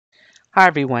Hi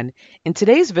everyone. In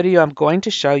today's video, I'm going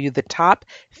to show you the top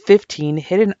 15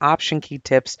 hidden option key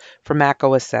tips for Mac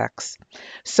OS X.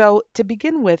 So to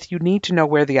begin with, you need to know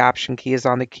where the option key is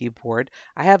on the keyboard.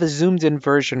 I have a zoomed in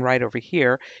version right over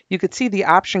here. You can see the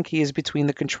option key is between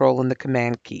the control and the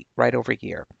command key right over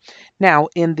here. Now,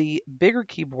 in the bigger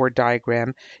keyboard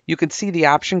diagram, you can see the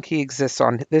option key exists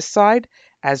on this side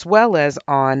as well as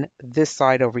on this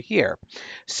side over here.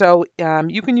 So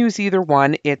you can use either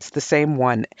one. It's the same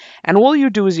one. And all you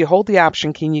do is you hold the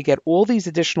option key and you get all these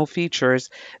additional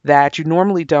features that you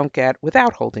normally don't get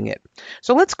without holding it.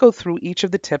 So let's go through each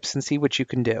of the tips and see what you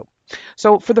can do.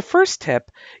 So for the first tip,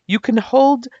 you can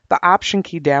hold the option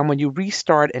key down when you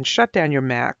restart and shut down your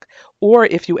Mac, or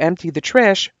if you empty the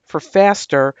trash for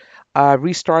faster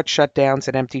restart, shutdowns,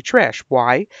 and empty trash.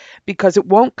 Why? Because it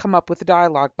won't come up with a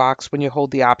dialog box when you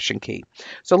hold the option key.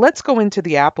 So let's go into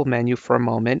the Apple menu for a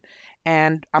moment,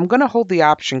 and I'm going to hold the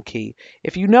option key.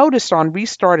 If you notice on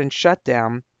restart and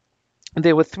shutdown,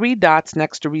 there were 3 dots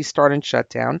next to restart and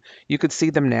shutdown. You could see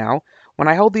them now. When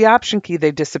I hold the option key,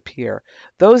 they disappear.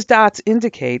 Those dots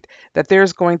indicate that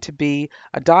there's going to be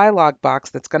a dialog box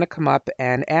that's going to come up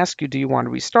and ask you, do you want to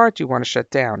restart? Do you want to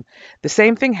shut down? The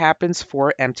same thing happens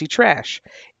for empty trash.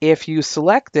 If you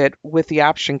select it with the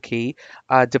option key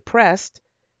depressed,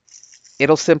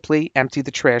 it'll simply empty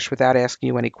the trash without asking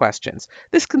you any questions.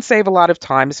 This can save a lot of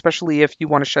time, especially if you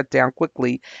want to shut down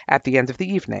quickly at the end of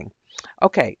the evening.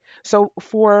 Okay, so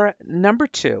for number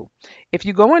 2, if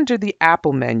you go under the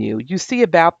Apple menu, you see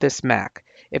About This Mac.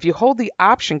 If you hold the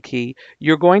option key,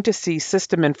 you're going to see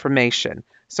System Information.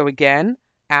 So again,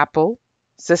 Apple,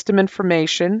 System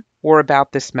Information, or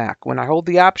About This Mac. When I hold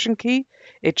the option key,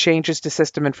 it changes to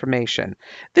System Information.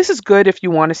 This is good if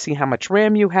you want to see how much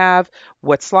RAM you have,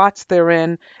 what slots they're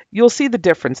in. You'll see the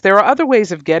difference. There are other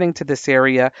ways of getting to this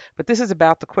area, but this is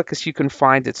about the quickest you can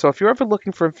find it. So if you're ever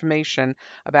looking for information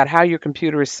about how your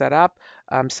computer is set up,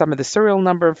 some of the serial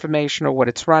number information or what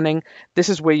it's running, this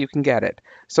is where you can get it.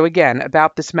 So again,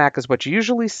 About This Mac is what you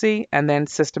usually see, and then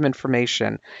System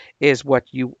Information is what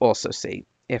you also see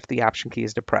if the option key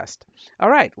is depressed. All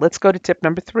right, let's go to tip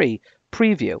number 3,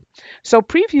 Preview. So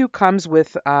Preview comes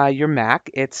with your Mac.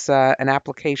 It's an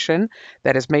application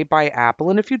that is made by Apple,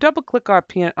 and if you double click on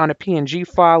a PNG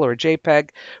file or a JPEG,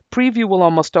 Preview will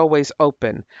almost always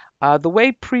open. The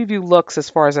way Preview looks as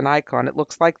far as an icon, it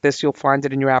looks like this. You'll find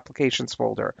it in your Applications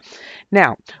folder.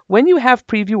 Now, when you have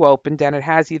Preview opened and it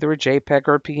has either a JPEG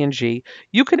or a PNG,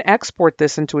 you can export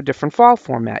this into a different file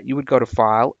format. You would go to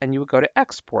File and you would go to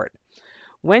Export.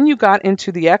 When you got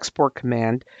into the export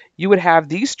command, you would have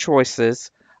these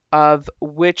choices of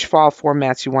which file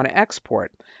formats you want to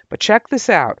export. But check this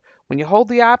out. When you hold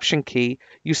the option key,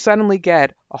 you suddenly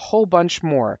get a whole bunch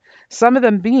more. Some of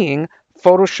them being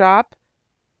Photoshop,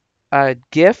 a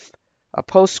GIF, a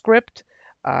PostScript,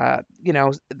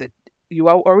 you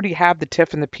already have the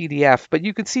TIFF and the PDF, but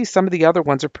you can see some of the other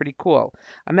ones are pretty cool.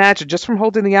 Imagine, just from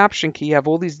holding the option key, you have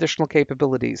all these additional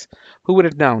capabilities. Who would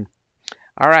have known?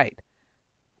 All right.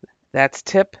 That's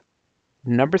tip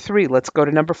number 3. Let's go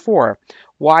to number 4,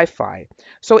 Wi-Fi.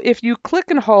 So if you click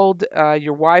and hold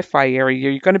your Wi-Fi area,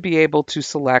 you're going to be able to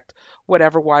select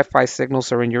whatever Wi-Fi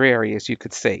signals are in your area, as you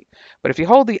could see. But if you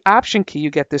hold the option key,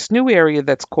 you get this new area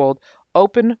that's called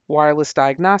Open Wireless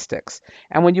Diagnostics.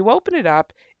 And when you open it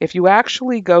up, if you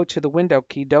actually go to the window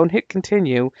key, don't hit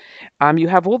continue, you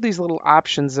have all these little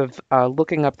options of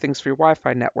looking up things for your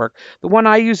Wi-Fi network. The one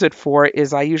I use it for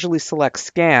is I usually select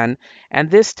scan, and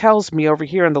this tells me over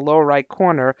here in the lower right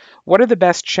corner what are the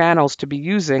best channels to be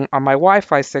using on my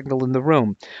Wi-Fi signal in the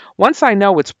room. Once I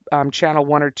know it's channel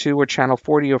 1 or 2 or channel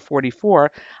 40 or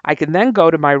 44, I can then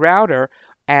go to my router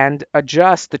and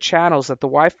adjust the channels that the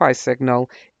Wi-Fi signal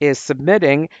is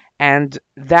submitting, and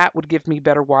that would give me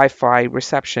better Wi-Fi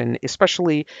reception,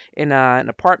 especially in an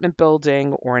apartment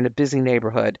building or in a busy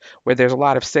neighborhood where there's a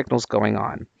lot of signals going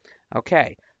on.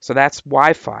 Okay, so that's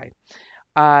Wi-Fi.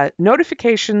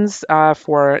 Notifications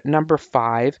for number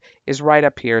 5 is right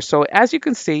up here. So as you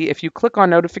can see, if you click on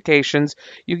notifications,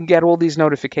 you can get all these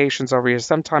notifications over here.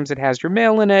 Sometimes it has your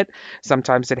mail in it.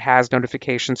 Sometimes it has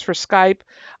notifications for Skype.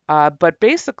 But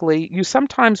basically, you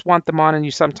sometimes want them on and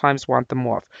you sometimes want them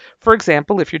off. For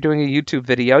example, if you're doing a YouTube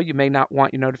video, you may not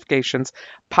want your notifications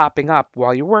popping up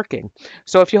while you're working.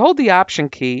 So if you hold the option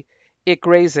key, it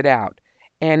grays it out.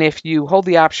 And if you hold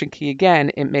the option key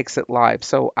again, it makes it live.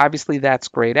 So obviously that's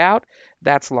grayed out,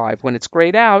 that's live. When it's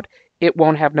grayed out, it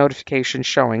won't have notifications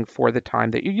showing for the time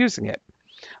that you're using it.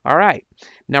 All right,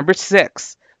 number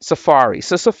 6. Safari.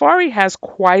 So Safari has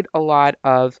quite a lot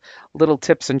of little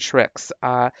tips and tricks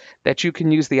that you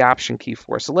can use the Option key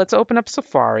for. So let's open up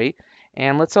Safari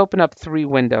and let's open up 3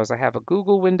 windows. I have a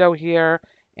Google window here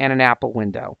and an Apple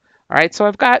window. All right, so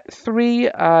I've got 3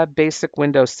 basic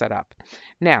windows set up.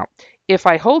 Now, if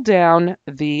I hold down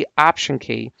the Option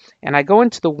key and I go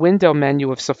into the window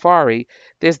menu of Safari,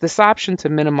 there's this option to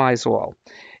minimize all.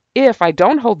 If I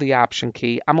don't hold the Option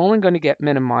key, I'm only going to get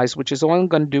minimized, which is only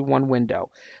going to do 1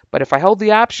 window. But if I hold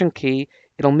the Option key,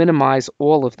 it'll minimize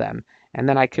all of them. And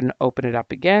then I can open it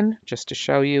up again just to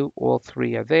show you all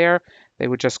 3 are there. They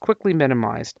were just quickly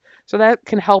minimized. So that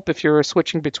can help if you're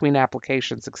switching between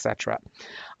applications, etc.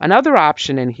 Another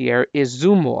option in here is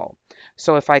Zoom All.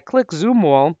 So if I click Zoom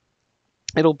All,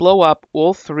 it'll blow up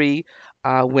all 3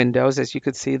 windows. As you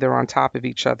can see, they're on top of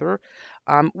each other,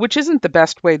 which isn't the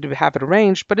best way to have it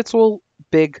arranged, but it's all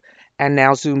big and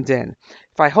now zoomed in.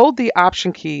 If I hold the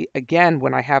Option key again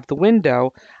when I have the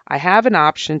window, I have an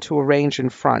option to arrange in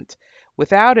front.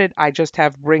 Without it, I just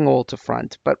have Bring All to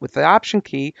Front, but with the Option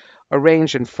key,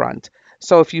 Arrange in Front.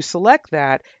 So if you select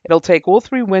that, it'll take all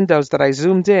 3 windows that I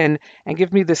zoomed in and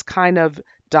give me this kind of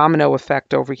domino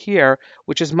effect over here,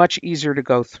 which is much easier to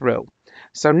go through.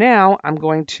 So now I'm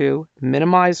going to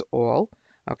minimize all,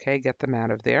 okay, get them out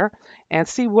of there, and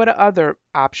see what other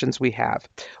options we have.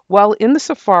 Well, in the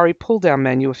Safari pull-down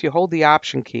menu, if you hold the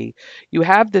Option key, you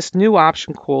have this new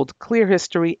option called Clear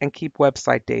History and Keep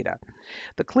Website Data.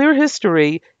 The Clear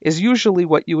History is usually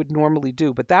what you would normally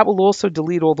do, but that will also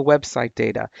delete all the website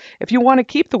data. If you want to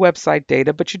keep the website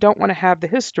data, but you don't want to have the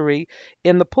history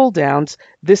in the pull-downs,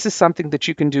 this is something that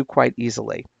you can do quite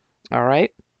easily. All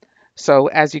right? So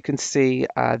as you can see,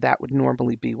 that would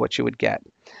normally be what you would get.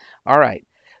 All right,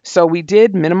 so we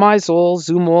did minimize all,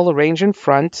 zoom all, arrange in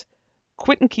front,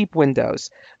 quit and keep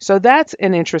windows. So that's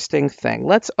an interesting thing.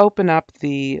 Let's open up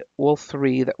the all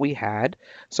 3 that we had.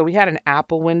 So we had an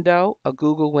Apple window, a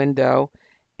Google window,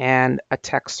 and a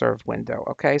TextServe window.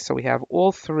 Okay, so we have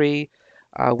all 3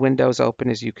 windows open,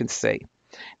 as you can see.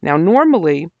 Now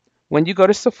normally, when you go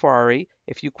to Safari,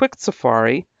 if you quit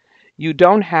Safari, you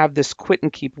don't have this quit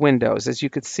and keep windows, as you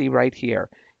can see right here.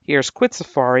 Here's quit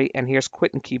Safari and here's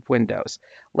quit and keep windows.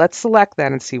 Let's select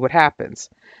that and see what happens.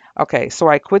 Okay, so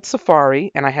I quit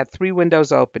Safari and I had 3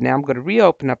 windows open. Now I'm going to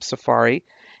reopen up Safari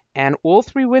and all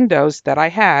 3 windows that I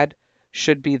had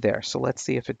should be there. So let's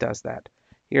see if it does that.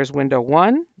 Here's window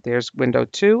 1, there's window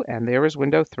 2, and there is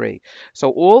window 3.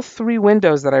 So all 3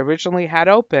 windows that I originally had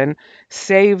open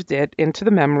saved it into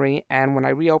the memory, and when I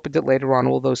reopened it later on,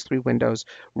 all those 3 windows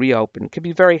reopened. It can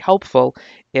be very helpful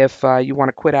if you want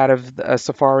to quit out of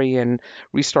Safari and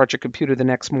restart your computer the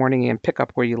next morning and pick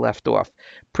up where you left off.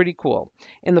 Pretty cool.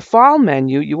 In the File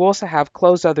menu, you also have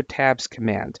Close Other Tabs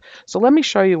command. So let me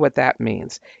show you what that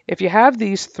means. If you have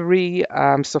these 3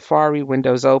 Safari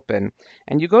windows open,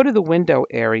 and you go to the window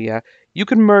area, you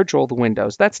can merge all the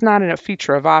windows. That's not a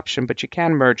feature of Option, but you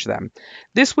can merge them.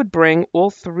 This would bring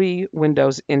all 3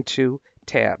 windows into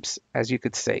tabs, as you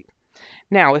could see.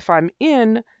 Now, if I'm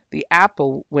in the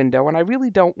Apple window and I really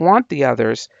don't want the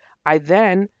others, I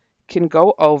then can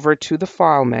go over to the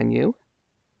File menu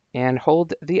and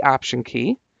hold the Option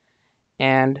key,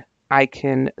 and I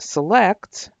can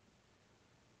select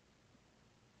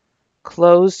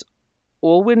Close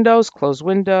All Windows, Close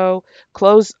Window,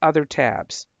 Close Other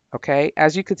Tabs. Okay,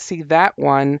 as you can see, that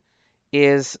one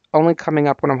is only coming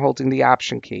up when I'm holding the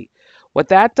Option key. What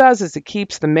that does is it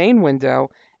keeps the main window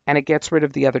and it gets rid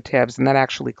of the other tabs, and that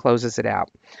actually closes it out.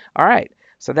 All right,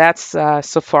 so that's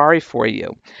Safari for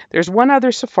you. There's one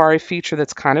other Safari feature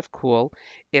that's kind of cool.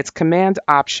 It's Command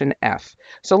Option F.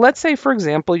 So let's say, for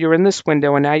example, you're in this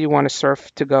window and now you want to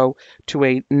surf to go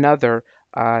to another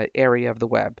area of the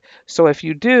web. So if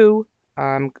you do,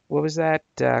 what was that?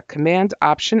 Command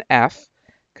Option F.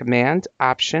 Command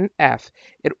Option F.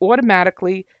 It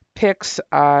automatically picks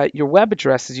your web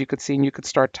address, as you could see, and you could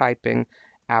start typing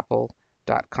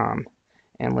apple.com.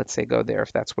 And let's say go there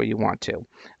if that's where you want to.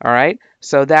 All right,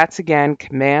 so that's again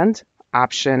Command,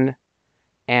 Option,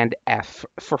 and F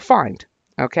for find.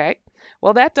 Okay,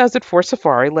 well that does it for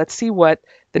Safari. Let's see what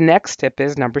the next tip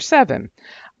is, number 7.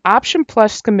 Option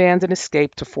plus Command and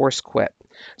Escape to force quit.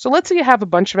 So let's say you have a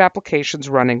bunch of applications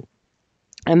running,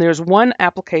 and there's one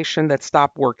application that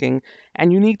stopped working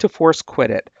and you need to force quit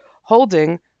it.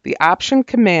 Holding the Option,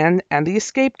 Command, and the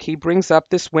Escape key brings up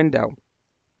this window.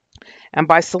 And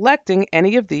by selecting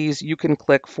any of these, you can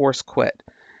click Force Quit.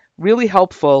 Really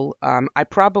helpful. I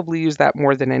probably use that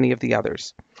more than any of the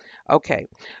others. Okay,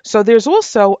 so there's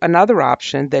also another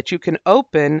option that you can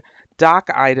open dock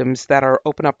items that are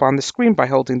open up on the screen by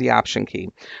holding the Option key.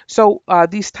 So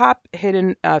these top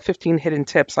 15 hidden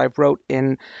tips I've wrote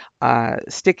in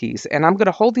stickies, and I'm going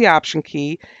to hold the Option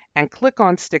key and click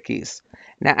on stickies.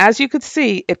 Now, as you could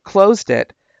see, it closed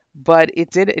it, but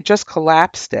it just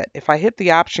collapsed it. If I hit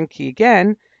the Option key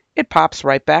again, it pops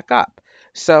right back up.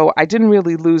 So I didn't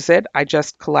really lose it, I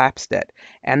just collapsed it.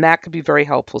 And that could be very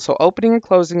helpful. So opening and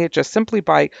closing it just simply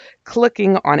by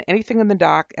clicking on anything in the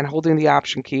dock and holding the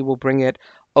Option key will bring it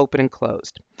open and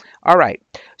closed. All right,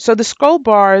 so the scroll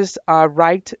bars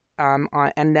right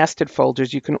and nested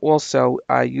folders you can also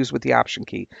use with the Option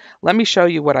key. Let me show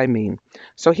you what I mean.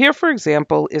 So here, for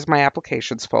example, is my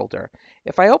applications folder.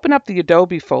 If I open up the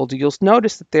Adobe folder, you'll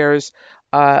notice that there's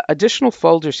additional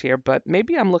folders here, but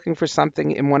maybe I'm looking for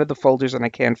something in one of the folders and I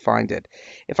can't find it.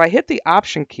 If I hit the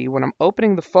Option key when I'm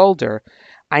opening the folder,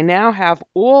 I now have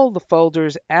all the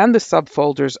folders and the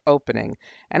subfolders opening.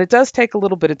 And it does take a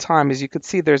little bit of time. As you can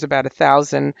see, there's about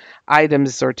 1,000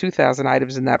 items or 2,000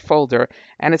 items in that folder,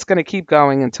 and it's going to keep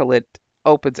going until it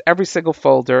opens every single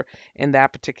folder in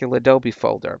that particular Adobe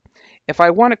folder. If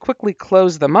I want to quickly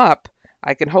close them up,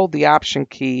 I can hold the Option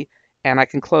key and I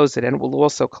can close it, and it will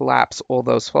also collapse all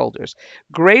those folders.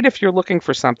 Great if you're looking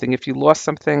for something. If you lost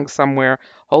something somewhere,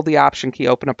 hold the Option key,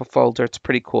 open up a folder. It's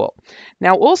pretty cool.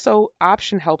 Now also,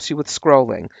 Option helps you with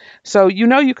scrolling. So you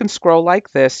know you can scroll like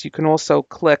this. You can also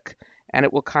click and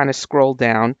it will kind of scroll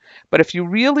down. But if you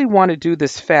really want to do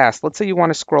this fast, let's say you want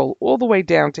to scroll all the way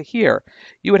down to here,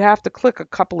 you would have to click a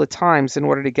couple of times in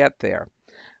order to get there.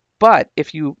 But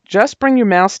if you just bring your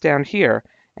mouse down here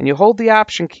and you hold the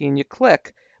Option key and you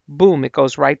click, boom, it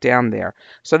goes right down there.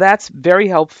 So that's very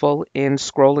helpful in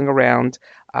scrolling around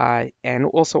and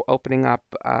also opening up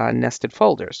nested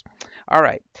folders. All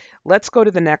right, let's go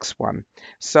to the next one.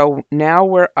 So now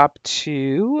we're up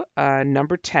to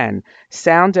number 10,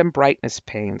 sound and brightness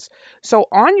panes. So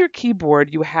on your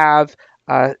keyboard, you have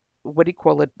what do you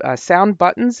call it, sound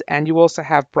buttons, and you also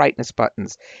have brightness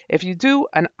buttons. If you do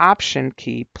an Option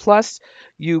key plus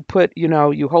you put,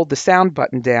 you hold the sound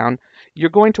button down,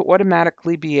 you're going to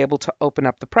automatically be able to open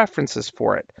up the preferences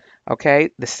for it.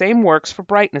 Okay, the same works for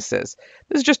brightnesses.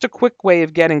 This is just a quick way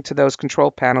of getting to those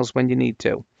control panels when you need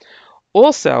to.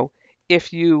 Also,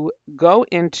 if you go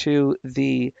into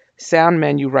the sound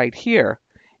menu right here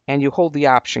and you hold the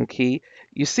Option key,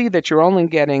 you see that you're only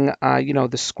getting,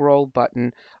 the scroll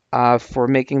button for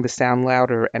making the sound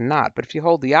louder and not. But if you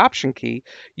hold the Option key,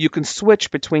 you can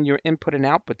switch between your input and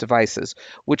output devices,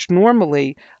 which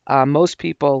normally most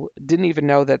people didn't even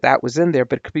know that that was in there,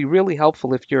 but it could be really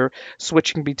helpful if you're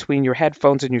switching between your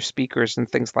headphones and your speakers and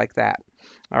things like that.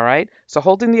 All right, so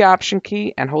holding the Option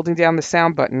key and holding down the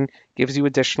sound button gives you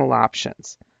additional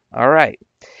options. All right,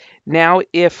 now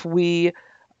if we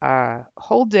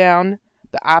hold down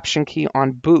the Option key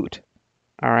on boot,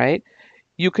 all right,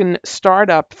 you can start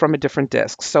up from a different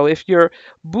disk. So if you're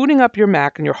booting up your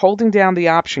Mac and you're holding down the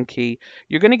Option key,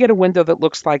 you're going to get a window that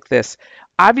looks like this.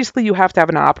 Obviously, you have to have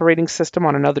an operating system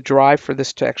on another drive for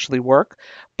this to actually work,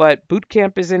 but Boot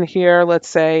Camp is in here, let's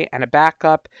say, and a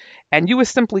backup, and you would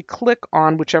simply click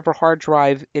on whichever hard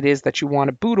drive it is that you want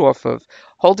to boot off of.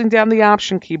 Holding down the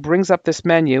Option key brings up this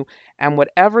menu, and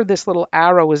whatever this little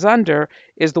arrow is under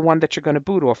is the one that you're going to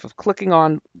boot off of. Clicking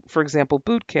on, for example,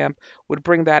 Boot Camp would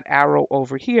bring that arrow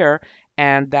over here,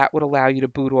 and that would allow you to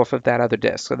boot off of that other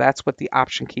disk. So that's what the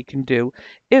Option key can do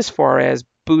as far as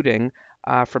booting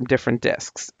from different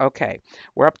disks. Okay,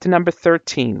 we're up to number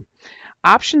 13.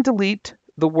 Option delete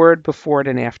the word before it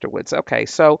and afterwards. Okay,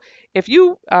 so if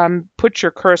you put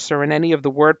your cursor in any of the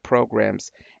Word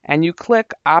programs and you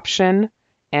click Option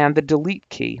and the delete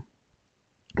key,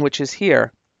 which is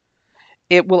here,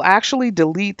 it will actually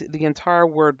delete the entire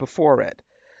word before it.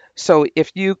 So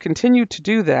if you continue to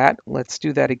do that, let's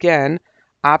do that again,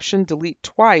 Option delete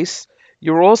twice,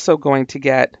 you're also going to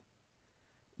get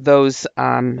those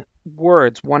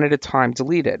words one at a time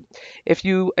deleted. If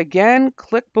you again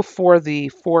click before the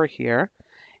 4 here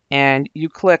and you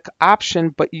click Option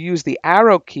but you use the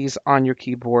arrow keys on your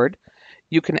keyboard,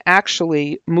 you can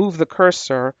actually move the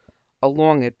cursor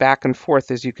along it back and forth,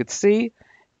 as you could see,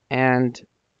 and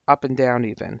up and down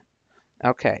even.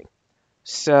 Okay,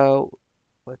 so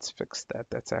let's fix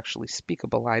that. That's actually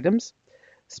speakable items.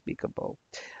 Speakable.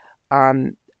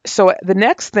 So the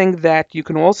next thing that you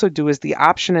can also do is the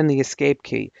Option and the Escape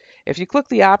key. If you click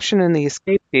the Option and the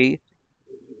Escape key,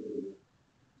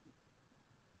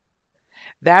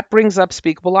 That brings up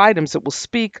speakable items. It will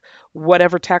speak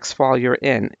whatever text file you're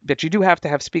in, but you do have to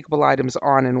have speakable items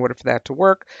on in order for that to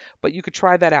work, but you could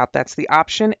try that out. That's the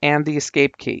Option and the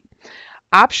Escape key.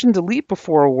 Option delete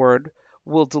before a word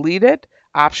will delete it.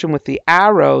 Option with the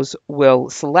arrows will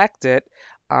select it.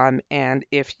 And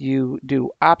if you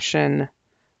do Option,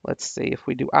 let's see, if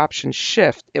we do Option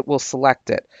Shift, it will select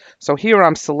it. So here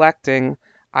I'm selecting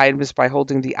items by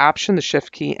holding the Option, the Shift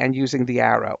key, and using the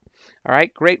arrow. All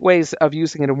right, great ways of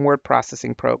using it in word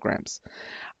processing programs.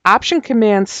 Option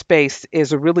Command Space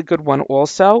is a really good one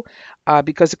also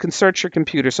because it can search your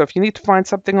computer. So if you need to find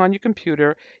something on your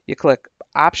computer, you click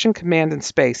Option Command and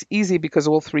Space. Easy because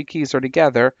all three keys are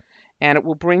together, and it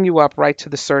will bring you up right to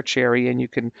the search area, and you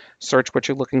can search what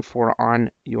you're looking for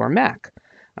on your Mac.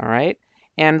 All right.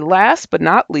 And last but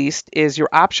not least is your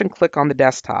Option click on the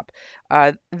desktop.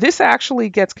 This actually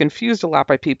gets confused a lot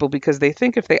by people because they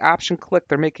think if they Option click,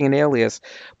 they're making an alias.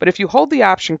 But if you hold the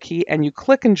Option key and you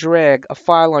click and drag a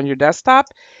file on your desktop,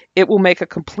 it will make a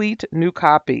complete new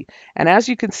copy. And as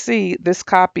you can see, this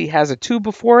copy has a 2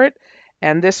 before it,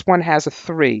 and this one has a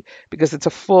 3 because it's a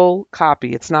full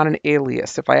copy. It's not an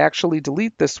alias. If I actually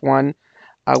delete this one,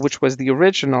 which was the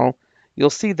original, you'll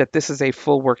see that this is a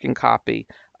full working copy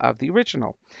of the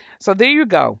original. So there you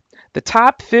go. The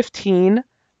top 15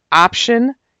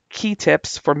 option key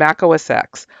tips for Mac OS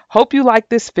X. Hope you like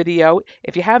this video.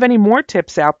 If you have any more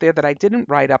tips out there that I didn't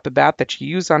write up about that you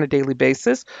use on a daily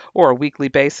basis or a weekly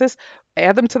basis,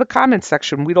 add them to the comments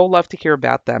section. We'd all love to hear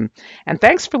about them. And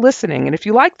thanks for listening. And if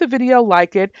you like the video,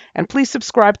 like it, and please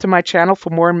subscribe to my channel for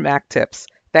more Mac tips.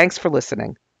 Thanks for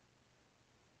listening.